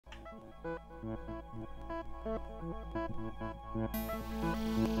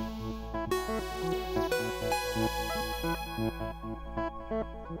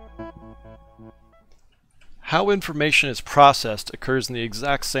How information is processed occurs in the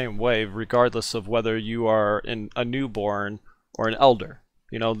exact same way regardless of whether you are a newborn or an elder.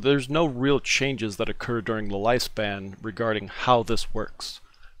 You know, there's no real changes that occur during the lifespan regarding how this works.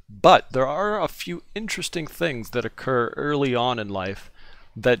 But there are a few interesting things that occur early on in life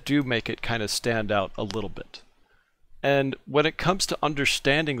that do make it kind of stand out a little bit. And when it comes to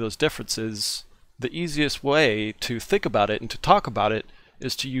understanding those differences, the easiest way to think about it and to talk about it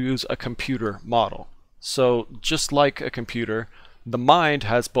is to use a computer model. So just like a computer, the mind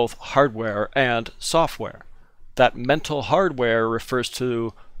has both hardware and software. That mental hardware refers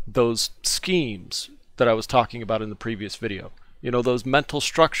to those schemes that I was talking about in the previous video. You know, those mental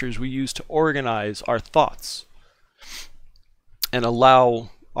structures we use to organize our thoughts and allow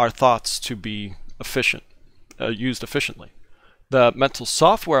our thoughts to be used efficiently. The mental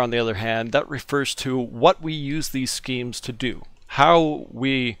software, on the other hand, that refers to what we use these schemes to do. How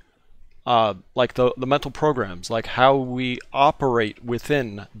we, like the mental programs, like how we operate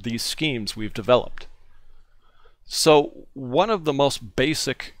within these schemes we've developed. So one of the most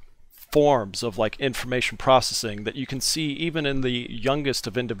basic forms of like information processing that you can see even in the youngest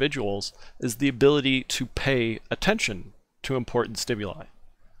of individuals is the ability to pay attention to important stimuli.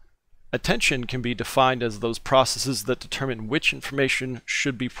 Attention can be defined as those processes that determine which information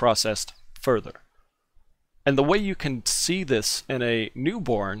should be processed further. And the way you can see this in a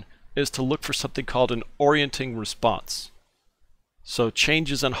newborn is to look for something called an orienting response. So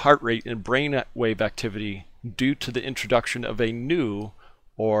changes in heart rate and brain wave activity due to the introduction of a new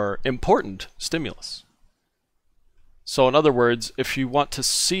or important stimulus. So in other words, if you want to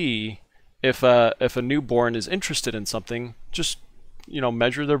see if a newborn is interested in something, just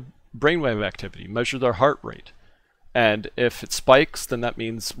measure their brainwave activity, measure their heart rate. And if it spikes, then that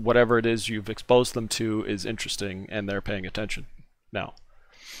means whatever it is you've exposed them to is interesting and they're paying attention now.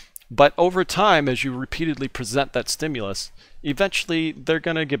 But over time, as you repeatedly present that stimulus, eventually they're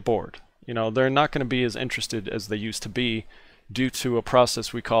going to get bored. They're not going to be as interested as they used to be due to a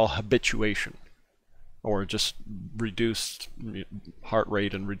process we call habituation, or just reduced heart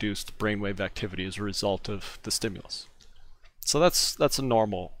rate and reduced brainwave activity as a result of the stimulus. So that's a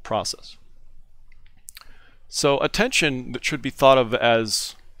normal process. So attention should be thought of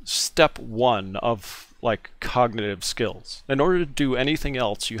as step one of like cognitive skills. In order to do anything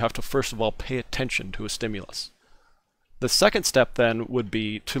else, you have to first of all pay attention to a stimulus. The second step then would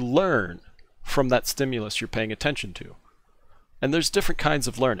be to learn from that stimulus you're paying attention to. And there's different kinds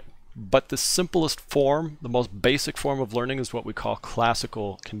of learning, but the simplest form, the most basic form of learning is what we call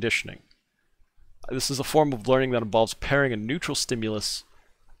classical conditioning. This is a form of learning that involves pairing a neutral stimulus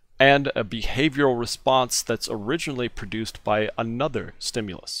and a behavioral response that's originally produced by another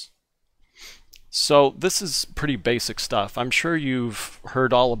stimulus. So this is pretty basic stuff. I'm sure you've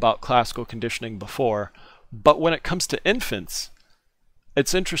heard all about classical conditioning before, but when it comes to infants,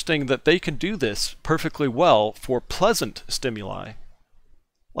 it's interesting that they can do this perfectly well for pleasant stimuli.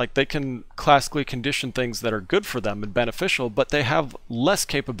 Like they can classically condition things that are good for them and beneficial, but they have less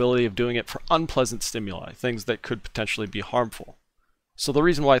capability of doing it for unpleasant stimuli, things that could potentially be harmful. So the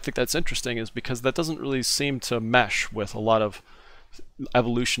reason why I think that's interesting is because that doesn't really seem to mesh with a lot of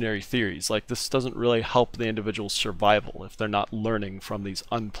evolutionary theories. Like this doesn't really help the individual's survival if they're not learning from these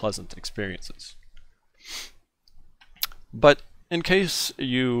unpleasant experiences. But in case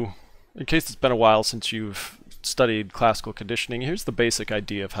it's been a while since you've studied classical conditioning, here's the basic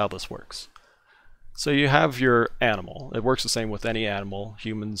idea of how this works. So you have your animal. It works the same with any animal.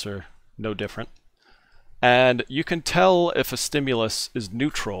 Humans are no different. And you can tell if a stimulus is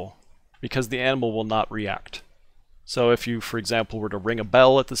neutral because the animal will not react. So if you, for example, were to ring a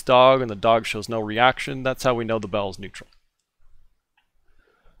bell at this dog and the dog shows no reaction, that's how we know the bell is neutral.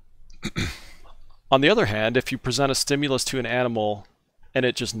 On the other hand, if you present a stimulus to an animal and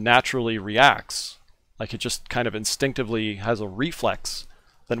it just naturally reacts, like it just kind of instinctively has a reflex,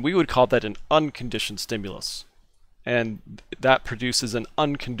 then we would call that an unconditioned stimulus. And that produces an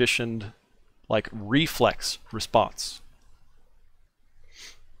unconditioned, like, reflex response.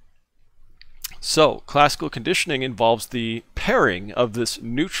 So, classical conditioning involves the pairing of this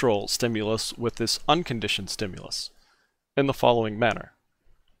neutral stimulus with this unconditioned stimulus in the following manner.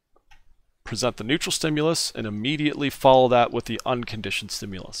 Present the neutral stimulus and immediately follow that with the unconditioned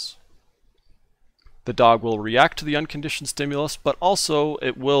stimulus. The dog will react to the unconditioned stimulus, but also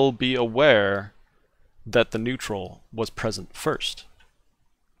it will be aware that the neutral was present first.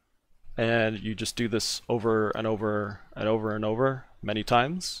 And you just do this over and over and over and over many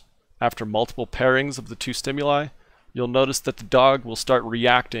times. after multiple pairings of the two stimuli, you'll notice that the dog will start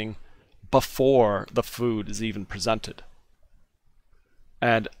reacting before the food is even presented.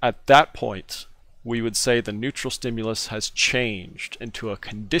 And at that point, we would say the neutral stimulus has changed into a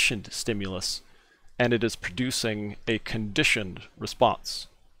conditioned stimulus, and it is producing a conditioned response.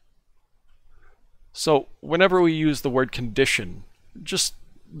 So whenever we use the word condition,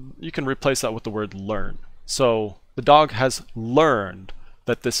 you can replace that with the word learn. So the dog has learned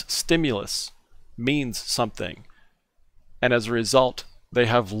that this stimulus means something, and as a result, they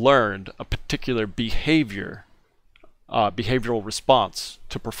have learned a particular behavioral response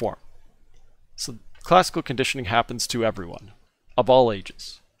to perform. So classical conditioning happens to everyone, of all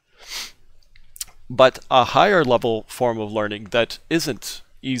ages. But a higher level form of learning that isn't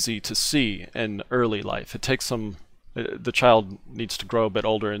easy to see in early life, it takes the child needs to grow a bit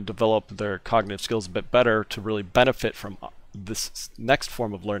older and develop their cognitive skills a bit better to really benefit from this next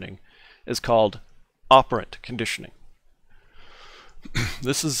form of learning, is called operant conditioning.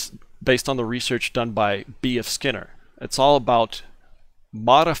 This is based on the research done by B.F. Skinner. It's all about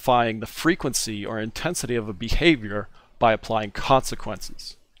modifying the frequency or intensity of a behavior by applying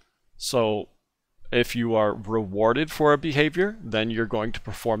consequences. So if you are rewarded for a behavior, then you're going to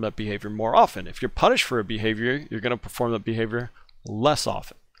perform that behavior more often. If you're punished for a behavior, you're going to perform that behavior less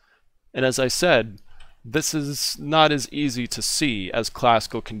often. And as I said, this is not as easy to see as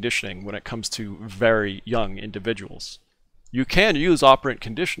classical conditioning when it comes to very young individuals. You can use operant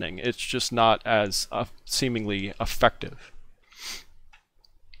conditioning, it's just not as seemingly effective.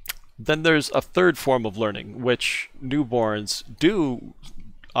 Then there's a third form of learning, which newborns do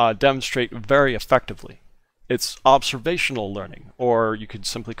demonstrate very effectively. It's observational learning, or you could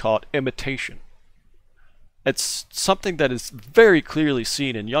simply call it imitation. It's something that is very clearly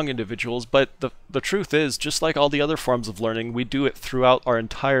seen in young individuals, but the truth is, just like all the other forms of learning, we do it throughout our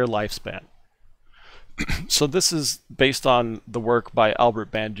entire lifespan. So this is based on the work by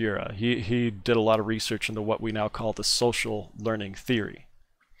Albert Bandura. He did a lot of research into what we now call the social learning theory.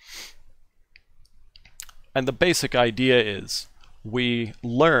 And the basic idea is we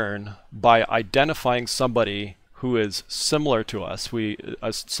learn by identifying somebody who is similar to us,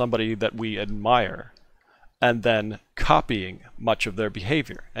 somebody that we admire, and then copying much of their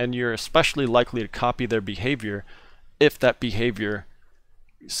behavior. And you're especially likely to copy their behavior if that behavior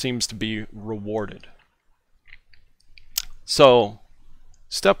seems to be rewarded. So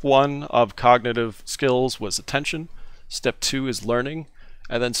step 1 of cognitive skills was attention, step 2 is learning,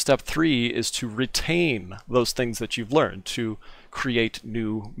 and then step 3 is to retain those things that you've learned, to create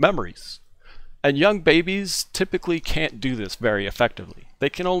new memories. And young babies typically can't do this very effectively. They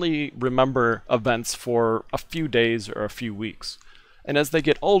can only remember events for a few days or a few weeks. And as they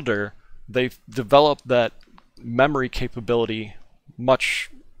get older, they've developed that memory capability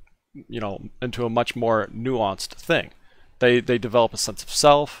into a much more nuanced thing. They develop a sense of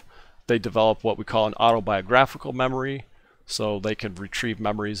self, they develop what we call an autobiographical memory, so they can retrieve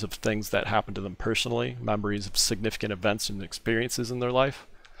memories of things that happened to them personally, memories of significant events and experiences in their life.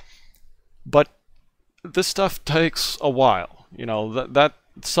 But this stuff takes a while. That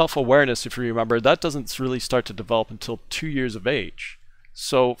self-awareness, if you remember, that doesn't really start to develop until 2 years of age.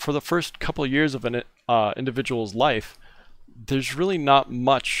 So for the first couple of years of an individual's life, there's really not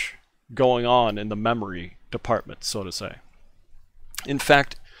much going on in the memory department, so to say. In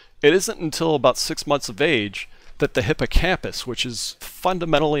fact, it isn't until about 6 months of age that the hippocampus, which is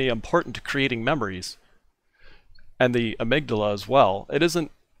fundamentally important to creating memories, and the amygdala as well, it isn't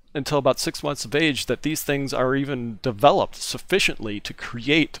until about 6 months of age that these things are even developed sufficiently to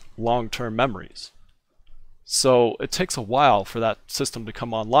create long-term memories. So it takes a while for that system to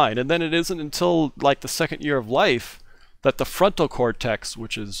come online, and then it isn't until like the 2nd year of life that the frontal cortex,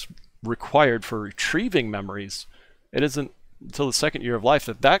 which is required for retrieving memories, it isn't until the 2nd year of life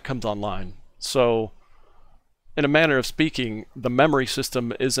that comes online. So in a manner of speaking, the memory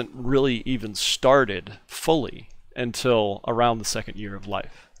system isn't really even started fully until around the 2nd year of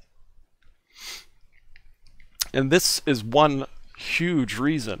life. And this is one huge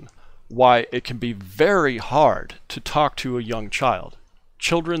reason why it can be very hard to talk to a young child.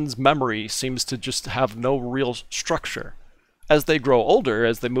 Children's memory seems to just have no real structure. As they grow older,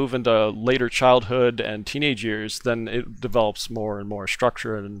 as they move into later childhood and teenage years, then it develops more and more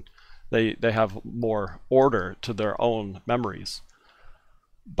structure, and they have more order to their own memories.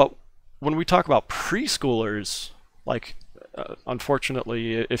 But when we talk about preschoolers, like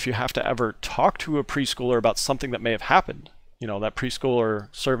unfortunately, if you have to ever talk to a preschooler about something that may have happened, that preschooler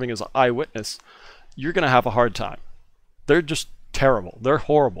serving as an eyewitness, you're going to have a hard time. They're just terrible. They're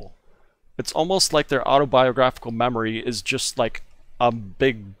horrible. It's almost like their autobiographical memory is just like a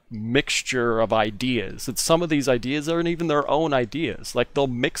big mixture of ideas. And some of these ideas aren't even their own ideas. Like they'll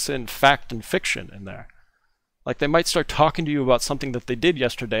mix in fact and fiction in there. Like they might start talking to you about something that they did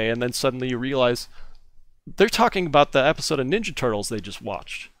yesterday, and then suddenly you realize they're talking about the episode of Ninja Turtles they just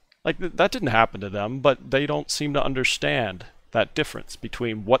watched. Like that didn't happen to them, but they don't seem to understand that difference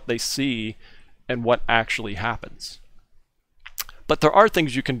between what they see and what actually happens. But there are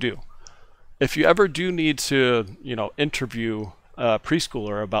things you can do. If you ever do need to, interview a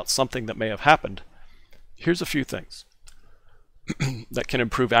preschooler about something that may have happened, here's a few things that can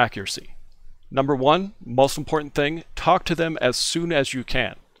improve accuracy. Number one, most important thing, talk to them as soon as you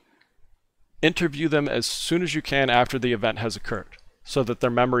can. Interview them as soon as you can after the event has occurred, so that their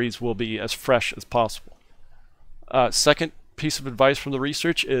memories will be as fresh as possible. Second piece of advice from the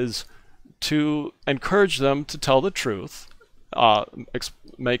research is to encourage them to tell the truth,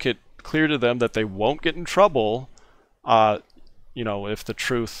 make it clear to them that they won't get in trouble, if the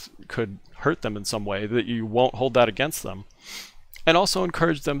truth could hurt them in some way, that you won't hold that against them. And also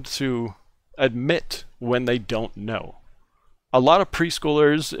encourage them to admit when they don't know. A lot of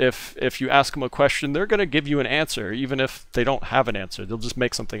preschoolers, if you ask them a question, they're going to give you an answer, even if they don't have an answer. They'll just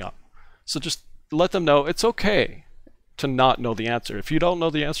make something up. So just let them know it's okay to not know the answer. If you don't know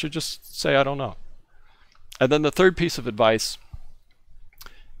the answer, just say, I don't know. And then the third piece of advice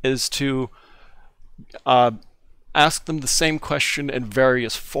is to ask them the same question in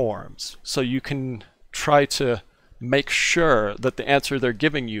various forms. So you can try to make sure that the answer they're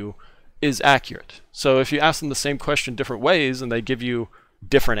giving you is accurate. So if you ask them the same question different ways and they give you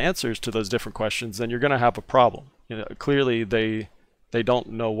different answers to those different questions, then you're going to have a problem. Clearly they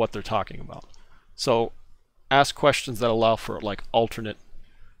don't know what they're talking about. So ask questions that allow for like alternate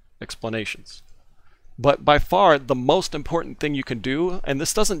explanations. But by far the most important thing you can do, and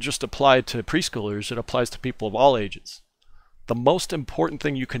this doesn't just apply to preschoolers, it applies to people of all ages. The most important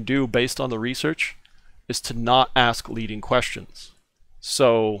thing you can do based on the research is to not ask leading questions.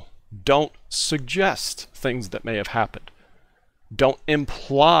 So don't suggest things that may have happened. Don't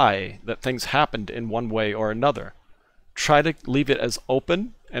imply that things happened in one way or another. Try to leave it as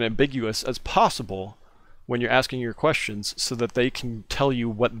open and ambiguous as possible when you're asking your questions, so that they can tell you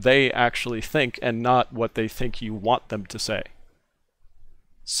what they actually think and not what they think you want them to say.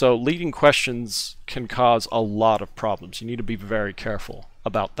 So leading questions can cause a lot of problems. You need to be very careful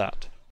about that.